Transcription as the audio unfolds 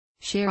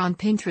Share on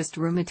Pinterest.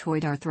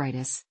 Rheumatoid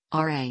arthritis,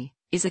 RA,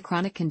 is a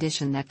chronic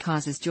condition that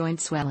causes joint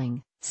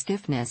swelling,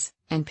 stiffness,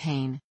 and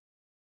pain.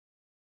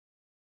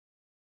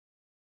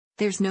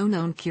 There's no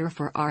known cure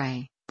for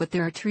RA, but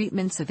there are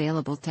treatments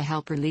available to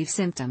help relieve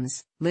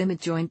symptoms, limit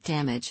joint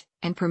damage,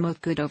 and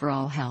promote good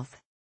overall health.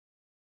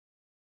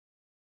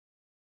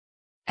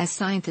 As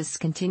scientists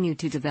continue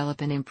to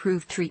develop and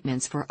improve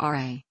treatments for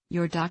RA,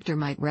 your doctor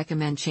might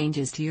recommend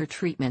changes to your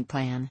treatment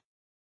plan.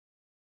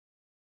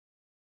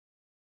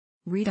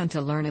 Read on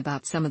to learn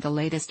about some of the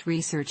latest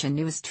research and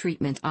newest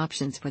treatment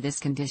options for this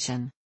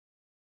condition.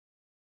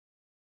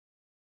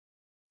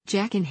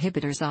 JAK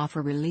inhibitors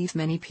offer relief.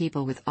 Many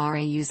people with RA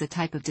use a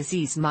type of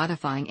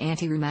disease-modifying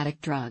anti-rheumatic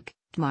drug,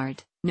 DMARD,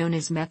 known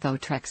as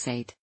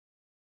methotrexate.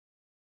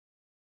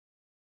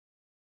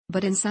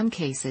 But in some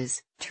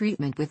cases,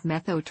 treatment with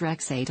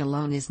methotrexate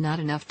alone is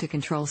not enough to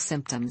control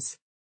symptoms.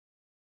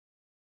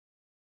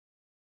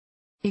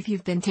 If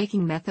you've been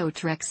taking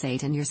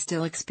methotrexate and you're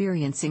still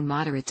experiencing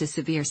moderate to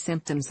severe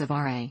symptoms of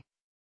RA,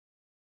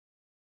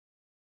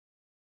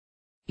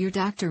 your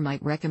doctor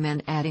might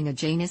recommend adding a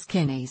Janus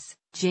kinase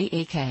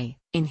 (JAK)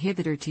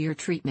 inhibitor to your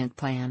treatment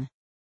plan.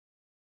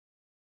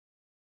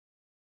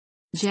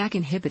 JAK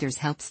inhibitors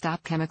help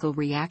stop chemical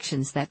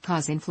reactions that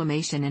cause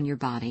inflammation in your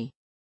body.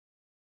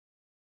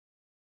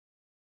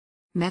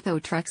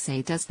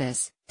 Methotrexate does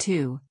this,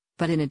 too,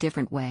 but in a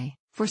different way.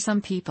 For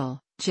some people,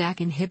 JAK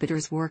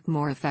inhibitors work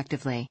more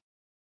effectively.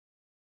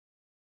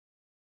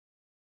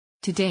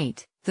 To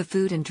date, the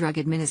Food and Drug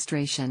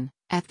Administration,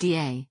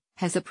 FDA,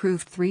 has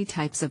approved 3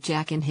 types of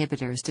JAK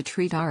inhibitors to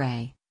treat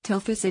RA: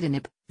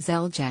 tofacitinib,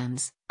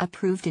 Xeljanz,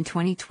 approved in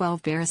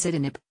 2012;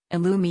 baricitinib,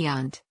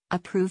 Olumiant,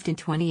 approved in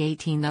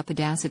 2018;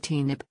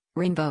 upadacitinib,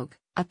 Rinvoq,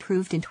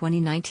 approved in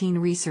 2019.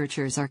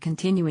 Researchers are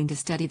continuing to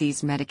study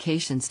these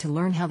medications to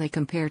learn how they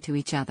compare to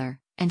each other,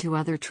 and to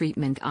other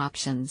treatment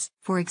options.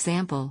 For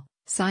example,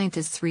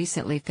 scientists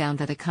recently found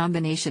that a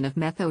combination of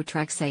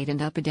methotrexate and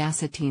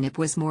upadacitinib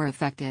was more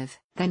effective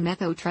than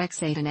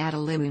methotrexate and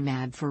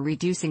adalimumab for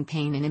reducing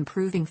pain and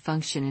improving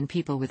function in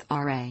people with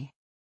RA.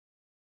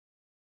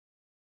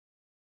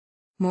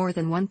 More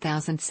than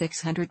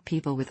 1,600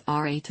 people with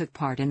RA took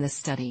part in this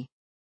study.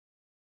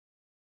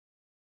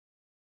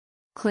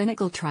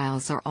 Clinical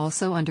trials are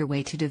also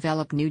underway to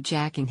develop new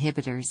JAK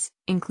inhibitors,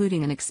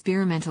 including an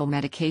experimental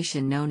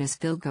medication known as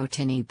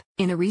filgotinib.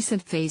 In a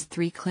recent phase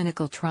 3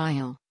 clinical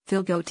trial,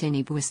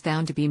 filgotinib was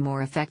found to be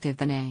more effective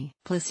than a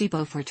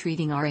placebo for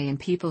treating RA in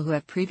people who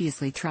have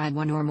previously tried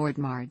one or more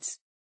DMARDs.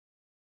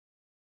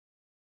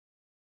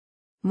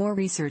 More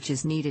research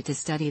is needed to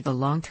study the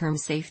long-term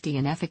safety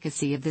and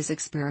efficacy of this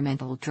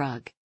experimental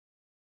drug.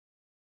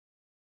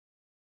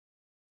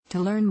 To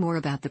learn more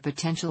about the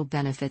potential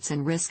benefits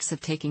and risks of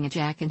taking a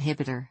JAK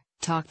inhibitor,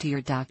 talk to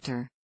your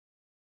doctor.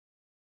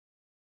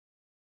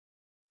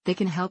 They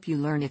can help you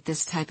learn if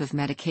this type of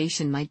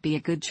medication might be a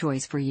good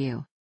choice for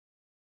you.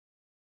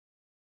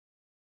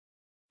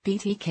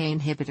 BTK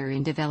inhibitor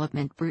in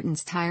development.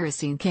 Bruton's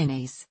tyrosine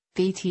kinase,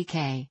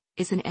 BTK,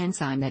 is an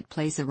enzyme that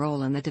plays a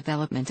role in the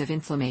development of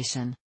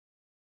inflammation.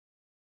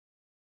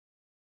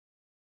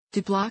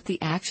 To block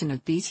the action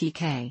of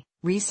BTK,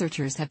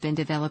 researchers have been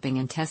developing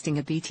and testing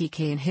a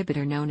BTK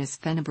inhibitor known as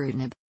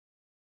fenebrutinib.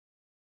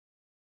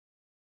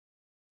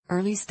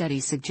 Early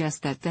studies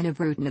suggest that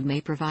fenebrutinib may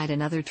provide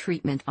another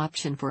treatment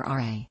option for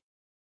RA.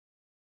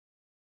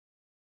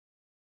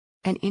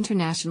 An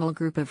international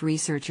group of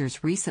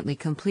researchers recently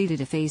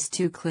completed a phase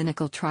 2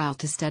 clinical trial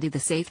to study the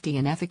safety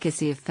and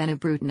efficacy of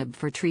fenebrutinib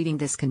for treating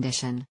this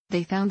condition.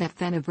 They found that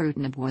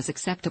fenebrutinib was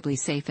acceptably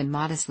safe and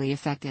modestly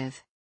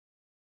effective.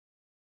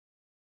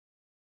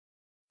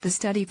 The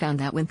study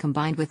found that when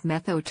combined with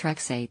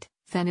methotrexate,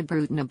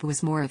 fenebrutinib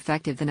was more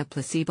effective than a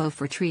placebo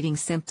for treating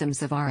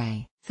symptoms of RA.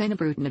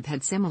 Fenebrutinib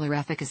had similar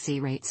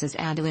efficacy rates as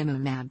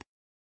adalimumab.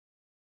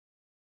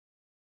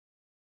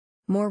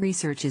 More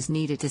research is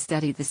needed to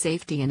study the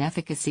safety and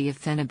efficacy of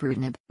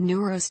fenebrutinib.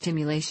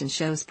 Neurostimulation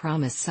shows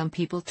promise. Some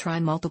people try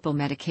multiple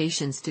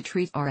medications to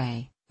treat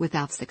RA,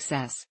 without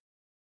success.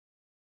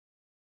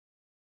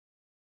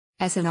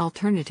 As an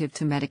alternative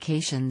to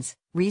medications,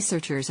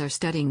 researchers are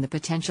studying the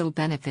potential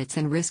benefits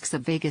and risks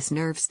of vagus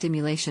nerve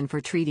stimulation for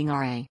treating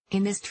RA.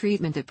 In this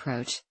treatment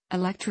approach,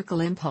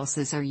 electrical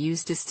impulses are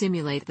used to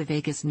stimulate the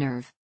vagus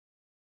nerve.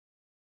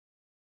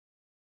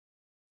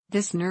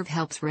 This nerve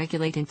helps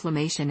regulate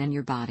inflammation in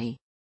your body.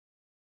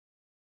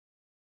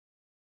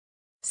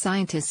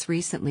 Scientists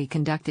recently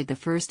conducted the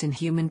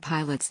first-in-human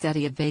pilot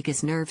study of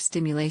vagus nerve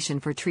stimulation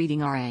for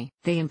treating RA.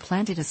 They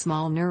implanted a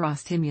small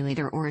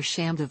neurostimulator or a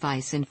sham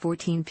device in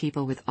 14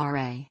 people with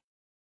RA.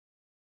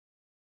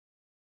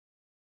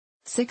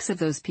 6 of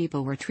those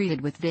people were treated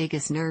with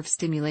vagus nerve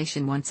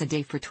stimulation once a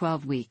day for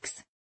 12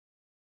 weeks.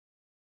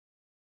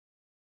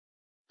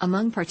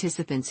 Among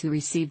participants who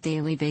received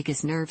daily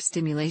vagus nerve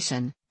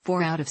stimulation,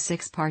 4 out of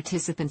 6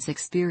 participants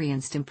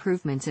experienced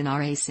improvements in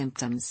RA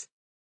symptoms.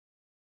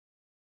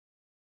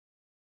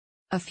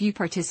 A few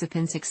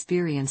participants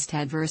experienced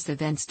adverse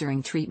events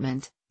during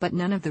treatment, but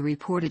none of the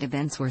reported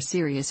events were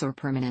serious or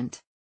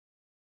permanent.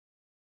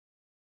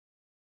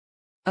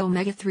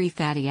 Omega-3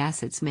 fatty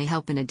acids may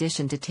help in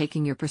addition to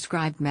taking your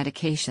prescribed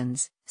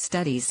medications.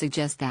 Studies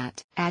suggest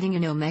that adding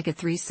an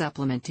omega-3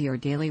 supplement to your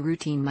daily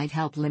routine might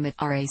help limit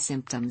RA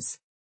symptoms.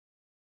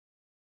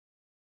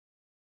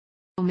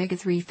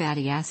 Omega-3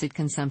 fatty acid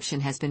consumption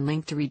has been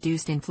linked to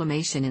reduced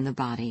inflammation in the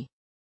body.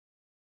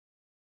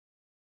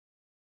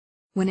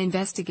 When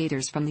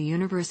investigators from the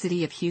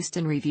University of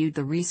Houston reviewed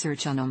the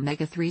research on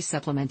omega-3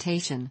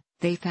 supplementation,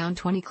 they found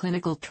 20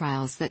 clinical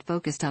trials that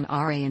focused on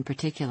RA in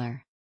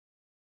particular.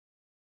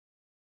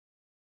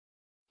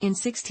 In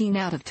 16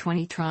 out of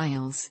 20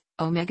 trials,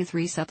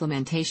 omega-3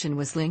 supplementation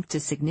was linked to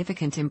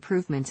significant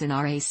improvements in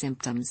RA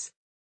symptoms.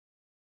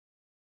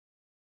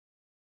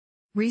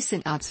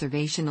 Recent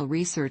observational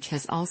research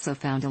has also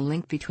found a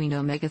link between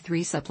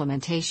omega-3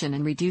 supplementation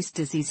and reduced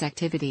disease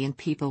activity in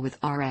people with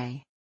RA.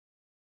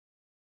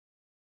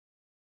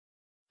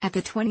 At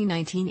the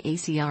 2019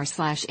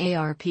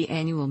 ACR/ARP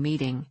annual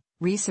meeting,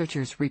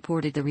 researchers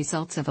reported the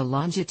results of a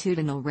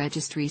longitudinal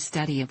registry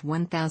study of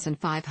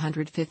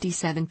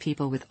 1,557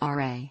 people with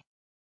RA.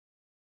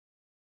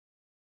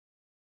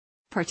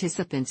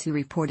 Participants who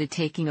reported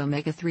taking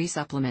omega-3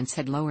 supplements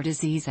had lower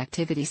disease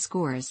activity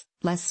scores,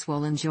 less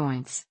swollen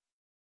joints,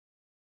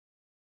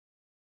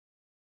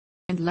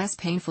 and less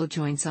painful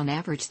joints on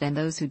average than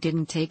those who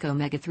didn't take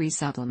omega-3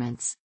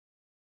 supplements.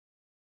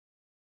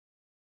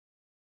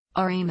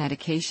 RA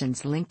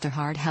medications linked to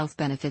heart health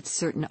benefits.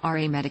 Certain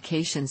RA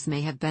medications may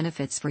have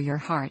benefits for your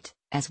heart,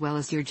 as well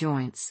as your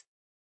joints.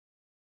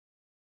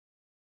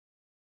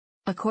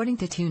 According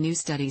to two new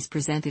studies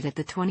presented at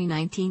the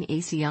 2019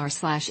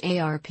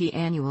 ACR/ARP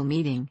annual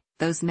meeting,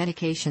 those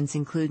medications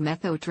include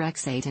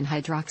methotrexate and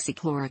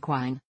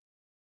hydroxychloroquine.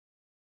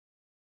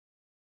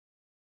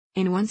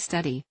 In one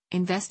study,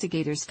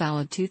 investigators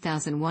followed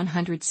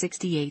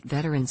 2,168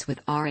 veterans with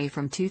RA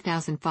from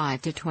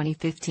 2005 to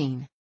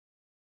 2015.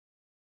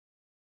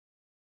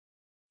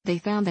 They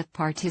found that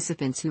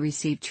participants who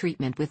received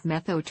treatment with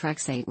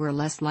methotrexate were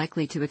less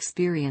likely to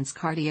experience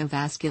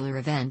cardiovascular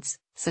events,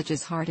 such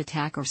as heart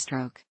attack or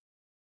stroke.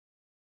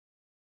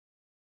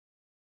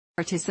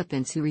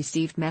 Participants who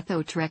received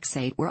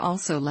methotrexate were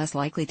also less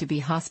likely to be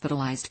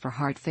hospitalized for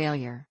heart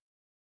failure.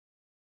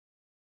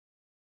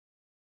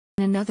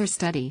 In another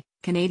study,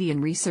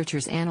 Canadian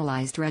researchers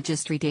analyzed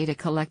registry data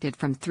collected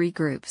from three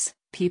groups: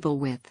 people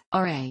with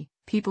RA,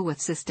 people with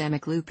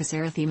systemic lupus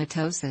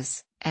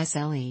erythematosus,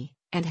 SLE,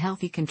 and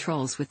healthy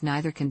controls with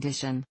neither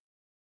condition.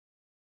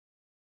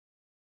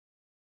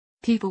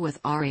 People with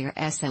RA or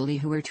SLE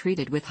who were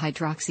treated with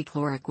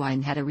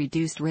hydroxychloroquine had a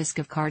reduced risk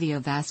of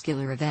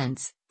cardiovascular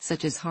events,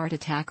 such as heart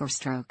attack or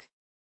stroke.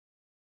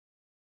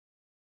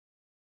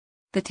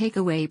 The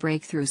takeaway: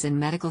 breakthroughs in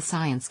medical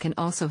science can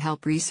also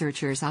help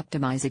researchers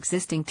optimize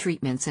existing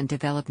treatments and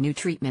develop new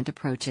treatment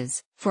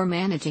approaches for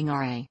managing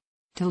RA.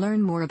 To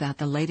learn more about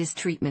the latest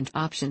treatment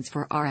options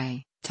for RA,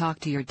 talk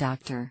to your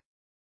doctor.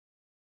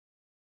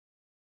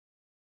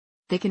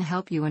 They can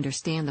help you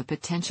understand the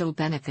potential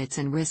benefits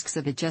and risks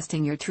of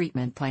adjusting your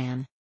treatment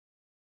plan.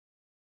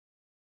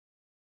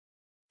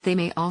 They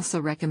may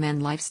also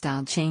recommend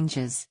lifestyle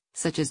changes,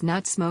 such as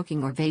not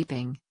smoking or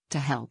vaping, to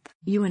help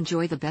you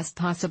enjoy the best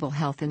possible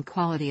health and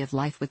quality of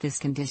life with this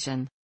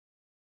condition.